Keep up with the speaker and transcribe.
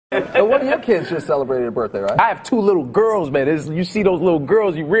And one of your kids just celebrated a birthday, right? I have 2 little girls, man. You see those little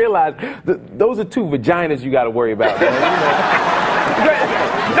girls, you realize those are 2 vaginas you got to worry about, man.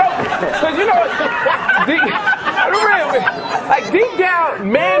 No, because like deep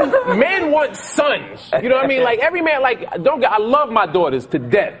down, men want sons. You know what I mean? Like every man, I love my daughters to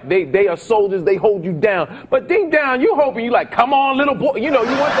death. They are soldiers. They hold you down. But deep down, you hoping you like, come on, little boy. You want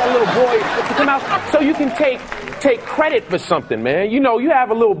that little boy to come out so you can take credit for something, man. You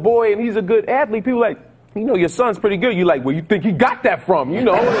have a little boy and he's a good athlete. People like, your son's pretty good. You like, well, you think he got that from?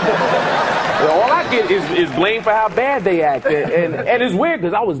 All I get is blame for how bad they act. And it's weird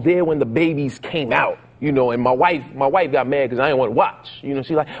because I was there when the babies came out. And my wife got mad because I didn't want to watch. She's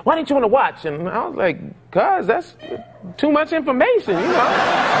like, why didn't you want to watch? And I was like, cuz that's too much information,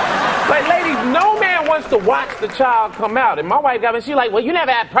 Like, ladies, no man wants to watch the child come out. And my wife got me, she's like, well, you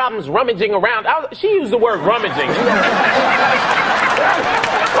never had problems rummaging around. She used the word rummaging.